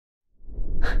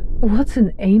What's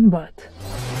an aimbot?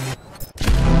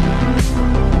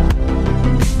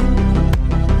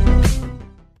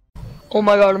 Oh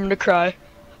my god, I'm gonna cry.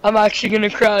 I'm actually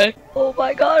gonna cry. Oh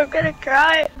my god, I'm gonna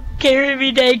cry. Carry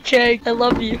me, Dank Squad. I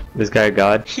love you. This guy a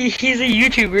god? He's a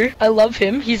YouTuber. I love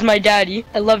him. He's my daddy.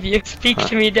 I love you. Speak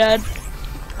to me, Dad.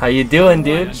 How you doing,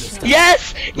 dude?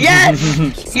 Yes! Yes!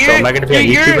 So am I gonna be on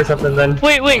YouTube or something then?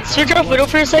 Wait, switch off Widow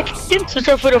for a second. Switch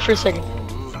off Widow for a second.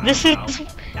 This is...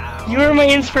 You are my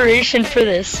inspiration for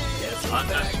this.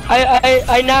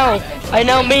 I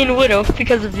now main Widow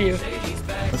because of you.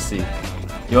 Let's see.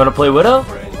 You wanna play Widow?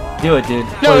 Do it, dude.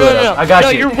 No. I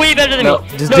got you. You're way better than me.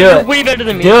 Just do you're it. way better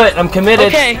than me. Do it. I'm committed.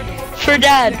 Okay, for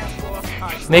Dad.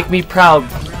 Make me proud.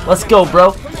 Let's go,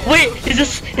 bro. Wait,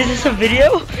 is this a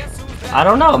video? I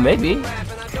don't know. Maybe.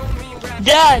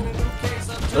 Dad.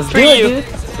 Let's For do it, you. dude.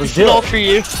 Let's This do is all it. for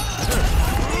you.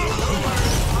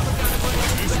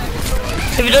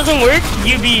 If it doesn't work,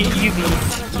 you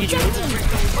do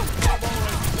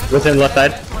it. Within left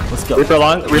side. Let's go. Reaper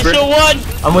along. Reaper. Lucio won.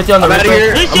 I'm with you on the I'm outta Reaper.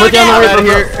 here. I'm with you on the I'm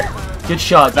Reaper. outta here. Good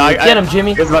shot, dude. Get him,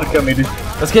 Jimmy. He's about to kill me, dude.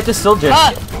 Let's get this soldier.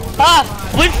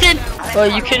 Winston. Oh,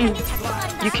 you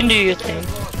can do your thing.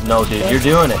 No, dude, you're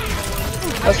doing it.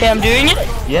 Okay, I'm doing it.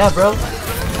 Yeah, bro.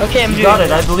 Okay, I'm You doing got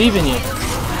it. I believe in you.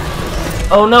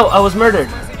 Oh no, I was murdered.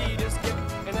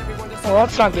 Oh,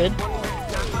 that's not good.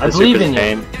 I believe in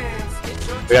you.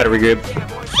 We gotta regroup.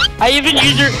 I even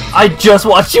use your. I just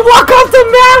watched you walk off the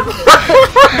map.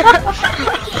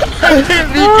 Me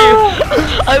too.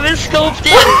 I was scoped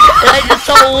in and I just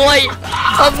saw white.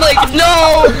 I'm like,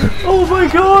 no. Oh my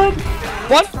god.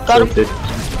 What? Got him.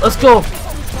 Let's go.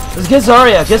 Let's get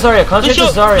Zarya. Get Zarya. Contact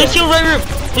Lucio, Zarya. Lucio right room.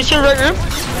 Lucio right room.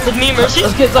 With me, Mercy.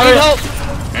 Let's get I need Zarya. help.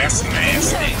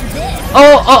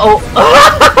 Oh,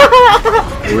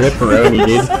 Ripperoni,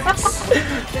 dude.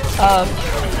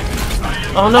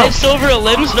 Oh no. I have silver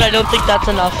limbs, but I don't think that's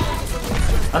enough.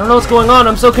 I don't know what's going on.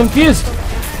 I'm so confused.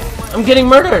 I'm getting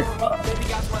murdered.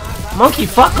 Monkey,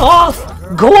 fuck off.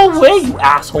 Go away, you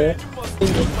asshole.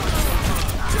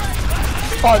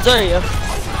 Oh, there you go.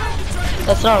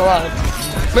 That's not allowed.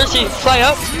 Mercy, fly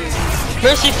up.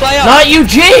 Mercy, fly up. Not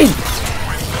Eugene.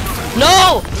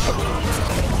 No!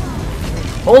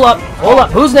 Hold up. Hold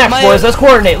up. Who's next, boys? Let's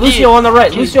coordinate. Lucio on the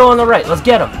right. Dude. Lucio on the right. Let's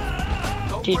get him.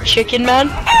 Dude, Chicken Man?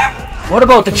 What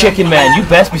about the Chicken Man? You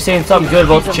best be saying something good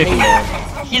about the Chicken Man.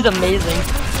 He's amazing.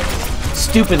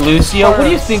 Stupid Lucio. What do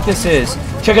you think this is?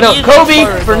 Check it out. He's Kobe,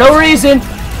 a for no reason.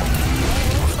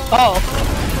 Oh.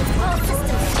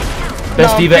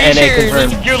 Best No, Diva I'm pretty NA sure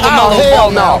confirmed. You're LaMelo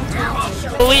Ball now.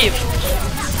 Believe.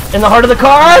 In the heart of the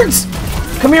cards!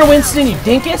 Come here, Winston, you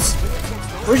dinkus.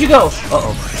 Where'd you go?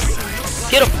 Uh-oh.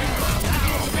 Get him.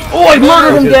 Oh, I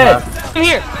murdered him dead. Come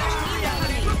here.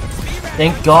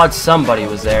 Thank God somebody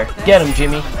was there. Get him,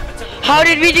 Jimmy. How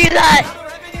did we do that?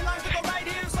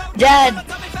 Dad.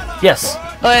 Yes.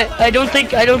 I don't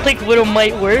think Widow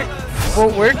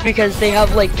won't work because they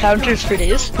have like counters for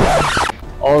days.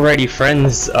 Already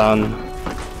friends,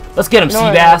 Let's get him, No,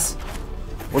 Seabass.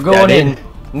 We're going Yeah, in.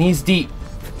 Knees deep.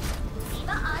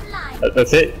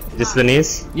 that's it? Just the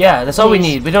knees? Yeah, that's all we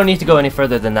Knees. need. We don't need to go any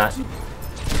further than that.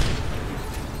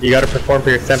 You gotta perform for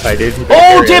your senpai, dude.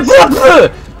 Oh,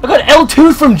 I got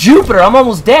L2 from Jupiter. I'm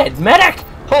almost dead. Medic!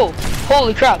 Oh,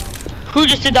 holy crap. Who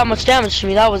just did that much damage to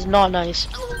me? That was not nice.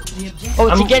 Oh,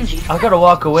 it's a Genji. I gotta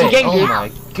walk away. It's a Genji. Oh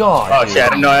my god. Oh shit, I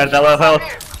didn't know I had that low health.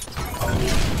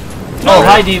 Oh,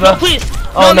 hi, Diva. No, please.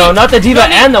 Oh no, me. not the Diva Not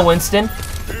me. and the Winston.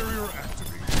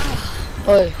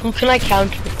 Oh, who can I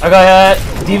counter? I got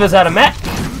Diva's out of Met.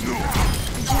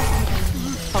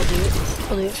 I'll do it.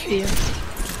 I'll do it for you.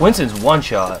 Winston's one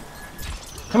shot.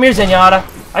 Come here, Zenyatta.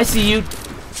 I see you.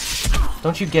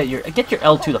 Don't you get your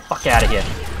L2 the fuck out of here.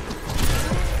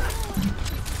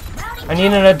 I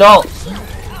need an adult.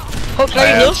 Oh,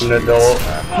 can I use An adult.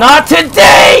 Not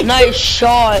today! Nice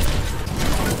shot.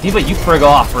 Diva, you frig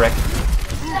off, Rick.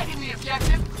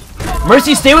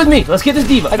 Mercy, stay with me. Let's get this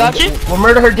Diva. I got you. We'll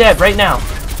murder her dead right now.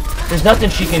 There's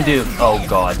nothing she can do. Oh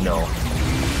god, no.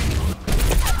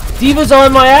 Diva's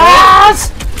on my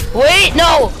ass! Wait,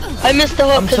 no! I missed the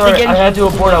hook I'm because the sorry, Genji I had to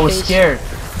was in abort. my I was face. scared.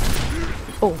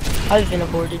 Oh, I've been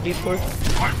aborted before.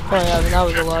 Oh yeah, that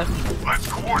was a lie.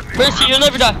 Mercy, you'll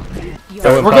never die.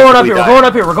 We're going up here. We're going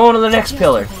up here. We're going to the next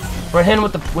pillar. We're hitting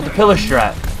with the pillar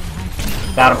strat.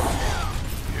 Got him.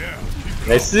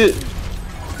 Nice it.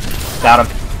 Got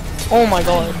him. Oh my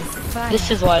god. This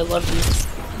is why I love you.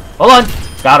 Hold on.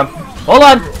 Got him. Hold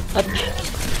on.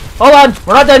 Hold on.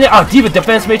 We're not done yet. Oh, Diva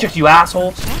defense matrix, you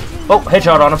assholes. Oh,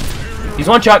 headshot on him. He's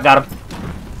one shot. Got him.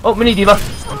 Oh, mini Diva.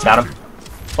 Got him.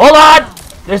 Hold on.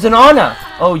 There's an Ana.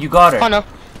 Oh, you got her. Oh no.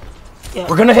 Yeah.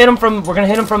 We're gonna hit him from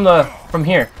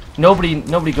here.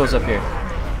 Nobody goes up here.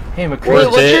 Hey,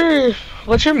 McCree. Wait,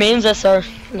 what's your mains SR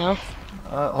now?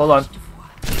 Hold on.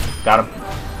 Got him.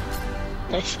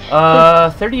 Nice.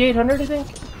 3,800 I think.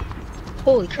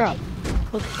 Holy crap.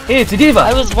 Hey, it's a diva.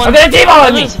 I was one. I'm gonna diva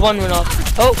on me. I was one went off.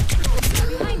 Oh.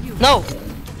 No.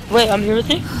 Wait, I'm here with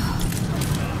you.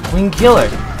 We can kill her.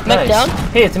 Mech Nice. down.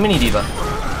 Hey, it's a mini diva.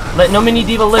 Let no mini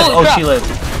diva live. Holy Oh, crap. she lived.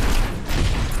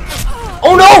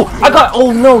 Oh no!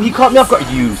 Oh no! He caught me off guard.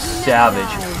 You savage.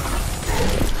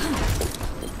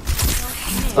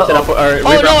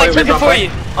 Oh no, I took it for you.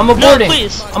 I'm aborting. No,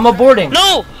 please. I'm aborting.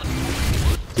 No!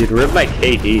 Dude, rip my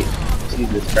KD.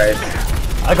 Jesus Christ.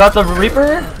 I got the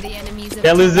Reaper.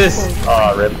 Can't lose this.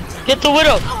 Oh, rip. Get the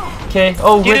Widow. Okay.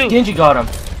 Oh, Dude. Genji got him.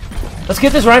 Let's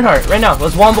get this Reinhardt right now.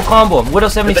 Let's wombo combo him. Widow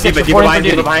 76 reporting for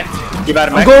duty.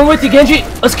 I'm going with you, Genji.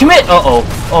 Let's commit.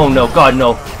 Uh-oh. Oh no, God,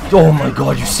 no. Oh my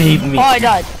God, you saved me. Oh, I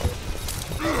died.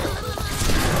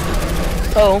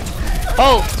 Oh.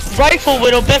 Oh, rifle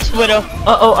Widow, best Widow.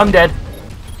 Uh-oh, I'm dead.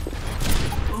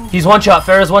 He's one shot.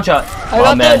 Farrah's one shot.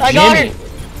 Oh man, I got Jimmy. it.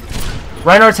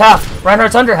 Reinhardt's half.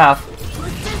 Reinhardt's under half.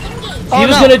 Oh, He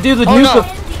was no. gonna do the Oh, nuke no.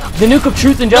 of the nuke of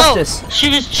truth and justice. No, she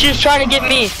was trying to get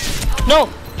me. No,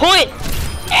 point.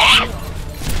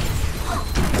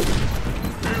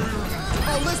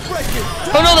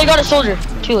 Oh no, they got a soldier.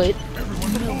 Too late.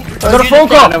 I got a phone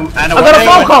call. I got a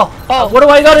phone call. Oh. What do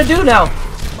I gotta do now?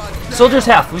 Soldier's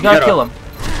half. We gotta kill him.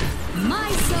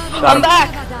 I'm back.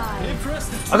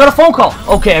 I got a phone call.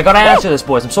 Okay, I gotta answer this,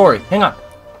 boys. I'm sorry. Hang on.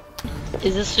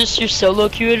 Is this just your solo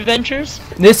queue adventures?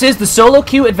 This is the solo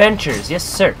queue adventures. Yes,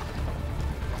 sir.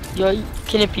 Yo,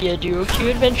 can it be a duo queue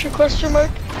adventure? Question mark.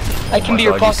 I can be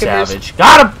your God, you pocket mercy. savage.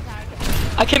 Got him.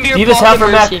 I can be your Diva's half pocket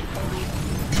her back. mercy.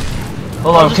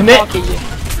 Hold I'll on. just Commit. pocket you.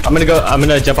 I'm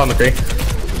gonna jump on the tree.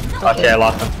 Okay, I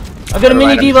lost him. I got a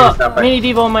mini Never mind, diva. Mini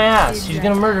diva on my ass. She's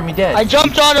gonna murder me dead. I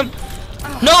jumped on him.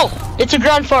 No, it's a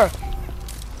ground far.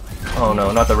 Oh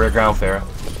no, not the rear ground Farrah.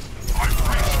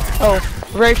 Oh,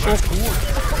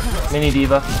 rifle. Mini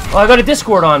diva. Oh, I got a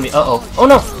Discord on me. Uh-oh. Oh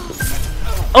no.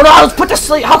 Oh no, I was put to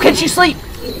sleep. How can she sleep?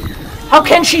 How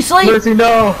can she sleep? Mercy,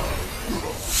 no.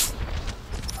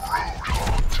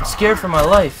 I'm scared for my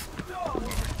life.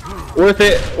 Worth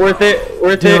it. Worth it.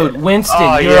 Worth it. Dude, Winston,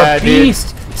 Oh, you're yeah, a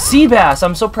beast. Seabass,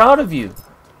 I'm so proud of you.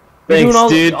 You're Thanks, doing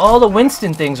dude. all the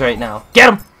Winston things right now.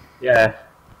 Get him. Yeah.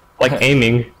 Like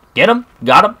aiming. Get him.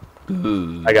 Got him.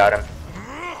 Good. I got him.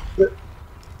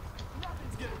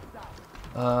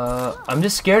 I'm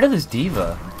just scared of this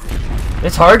diva.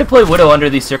 It's hard to play Widow under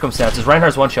these circumstances.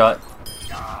 Reinhardt's one shot.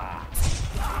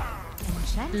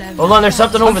 Hold on, there's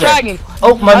something over there. fragging.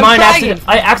 Oh, my I'm mine fragging.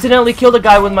 I accidentally killed a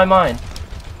guy with my mine.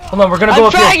 Hold on, we're gonna go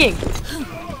I'm up here.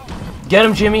 fragging. Get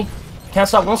him, Jimmy. Can't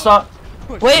stop, won't stop.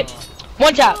 Wait,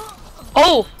 one tap.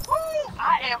 Oh.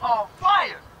 I am on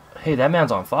fire! Hey, that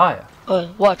man's on fire.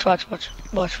 Watch.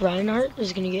 Watch. Reinhardt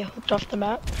is gonna get hooked off the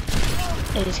map,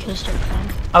 and he's gonna start crying.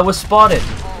 I was spotted.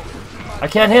 I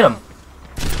can't hit him.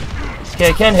 Okay,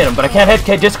 I can hit him, but I can't hit.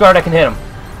 Okay, discard. I can hit him.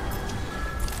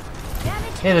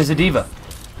 Hey, there's a diva.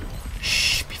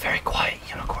 Shh, be very quiet,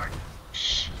 unicorn.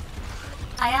 Shh.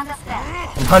 I understand.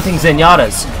 I'm hunting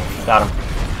Zenyatas. Got him.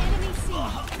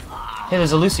 Hey,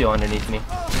 there's a Lucio underneath me.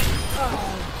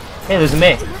 Hey, there's a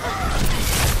Mei.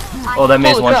 Oh, that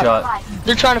Mei's Holy one crap. shot.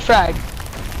 They're trying to frag.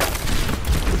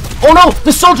 Oh no!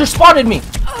 The soldier spotted me!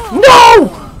 No!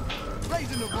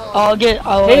 I'll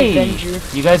Hey, avenge you.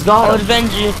 you guys I'll got him.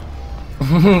 avenge you.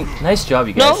 Nice job,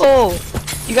 you guys. No!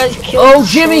 You guys killed Oh, the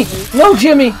Jimmy! soldier. No,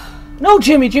 Jimmy! No,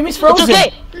 Jimmy! Jimmy's frozen! It's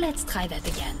okay! Let's try that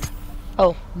again.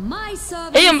 Oh. My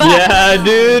service. Hey, I'm back! Yeah,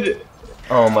 dude.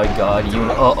 Oh my god, you.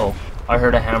 Uh oh. I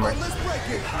heard a hammer.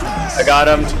 I got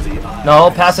him. No,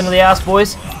 pass into the ass,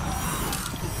 boys.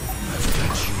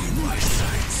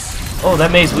 Oh,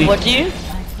 that Mei's weak. What do you?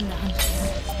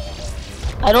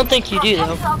 I don't think you do,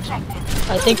 though.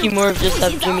 I think you more of just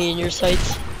have Jimmy in your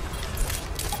sights.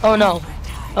 Oh no.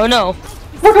 Oh no.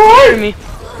 What Hear me.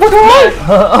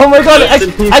 Oh my god,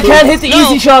 I can't hit the No.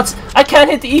 easy shots! I can't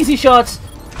hit the easy shots!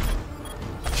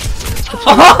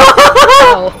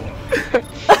 Oh.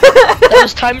 That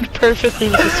was timed perfectly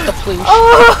with this scuffloosh.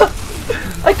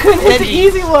 I couldn't hit the Genji.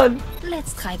 easy one!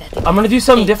 Let's try that again. I'm gonna do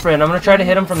something different. I'm gonna try to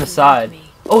hit him from the side.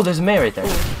 Oh, there's a Mei right there.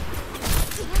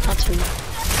 That's rude.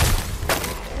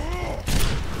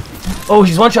 Oh,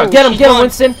 he's one shot. Oh, Get him, she's get him, gone.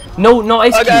 Winston. No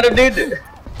ice I got cube. him, dude.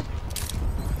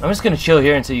 I'm just gonna chill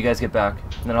here until you guys get back.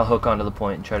 And then I'll hook onto the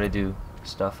point and try to do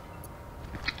stuff.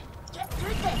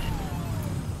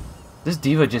 This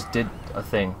diva just did a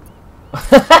thing.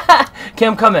 Okay,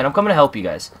 I'm coming to help you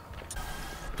guys.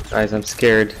 Guys, I'm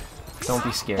scared. Don't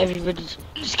be scared. Everybody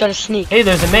just gotta sneak. Hey,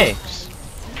 there's a May.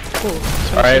 Cool.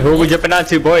 Alright, who are we jumping on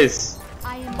to, boys?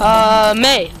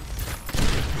 May.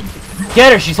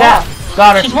 Get her, she's half.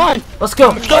 Got her. She's one. Let's go.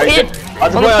 Let's go in.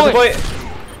 On the point.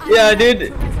 Yeah,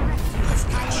 dude.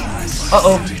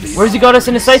 Uh-oh. Where's he got us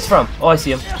in his sights from? Oh, I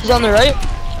see him. He's on the right.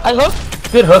 I hook.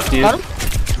 Good hook, dude. Got him.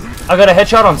 I got a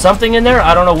headshot on something in there.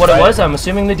 I don't know what it was. I'm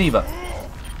assuming the diva.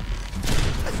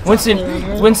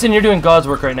 Winston, you're doing God's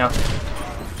work right now.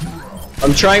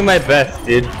 I'm trying my best,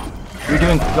 dude. You're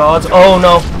doing God's. Oh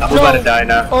no. I'm about to die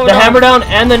now. Oh, The hammer down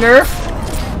and the nerf.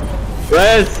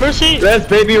 Res! Mercy! Res,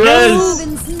 baby, res!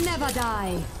 Never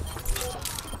die.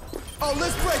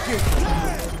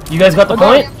 You guys got the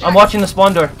point? I'm watching the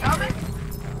spawn door.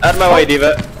 Out of my way,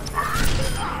 Diva.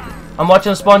 I'm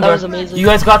watching the spawn That door. was amazing. You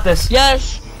guys got this.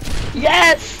 Yes!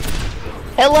 Yes!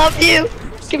 I love you!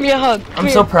 Give me a hug. I'm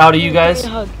so proud of you guys.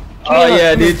 Give me a hug. Oh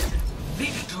yeah, dude.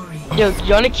 Yo,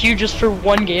 you wanna queue just for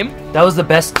one game? That was the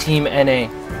best team NA.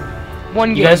 One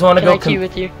game. You guys want to go? Can I queue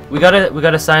with you? We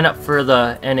gotta sign up for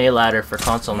the NA ladder for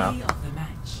console now.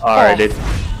 Alright, dude.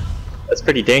 That's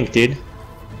pretty dank, dude.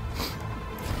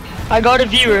 I got a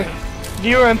viewer.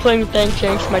 Viewer, I'm playing with Dank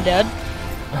Squad, my dad.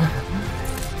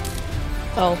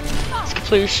 Oh, it's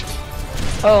Caploosh.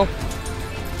 Oh.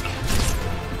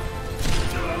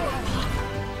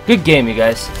 Good game, you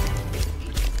guys.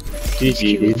 Please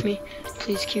queue GG, with dude. me.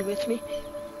 Please queue with me.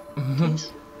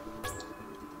 Please.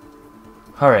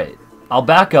 Alright. I'll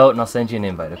back out and I'll send you an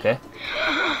invite, okay?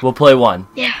 We'll play one.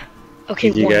 Yeah.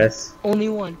 Okay, GG, one. guys. Only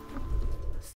one.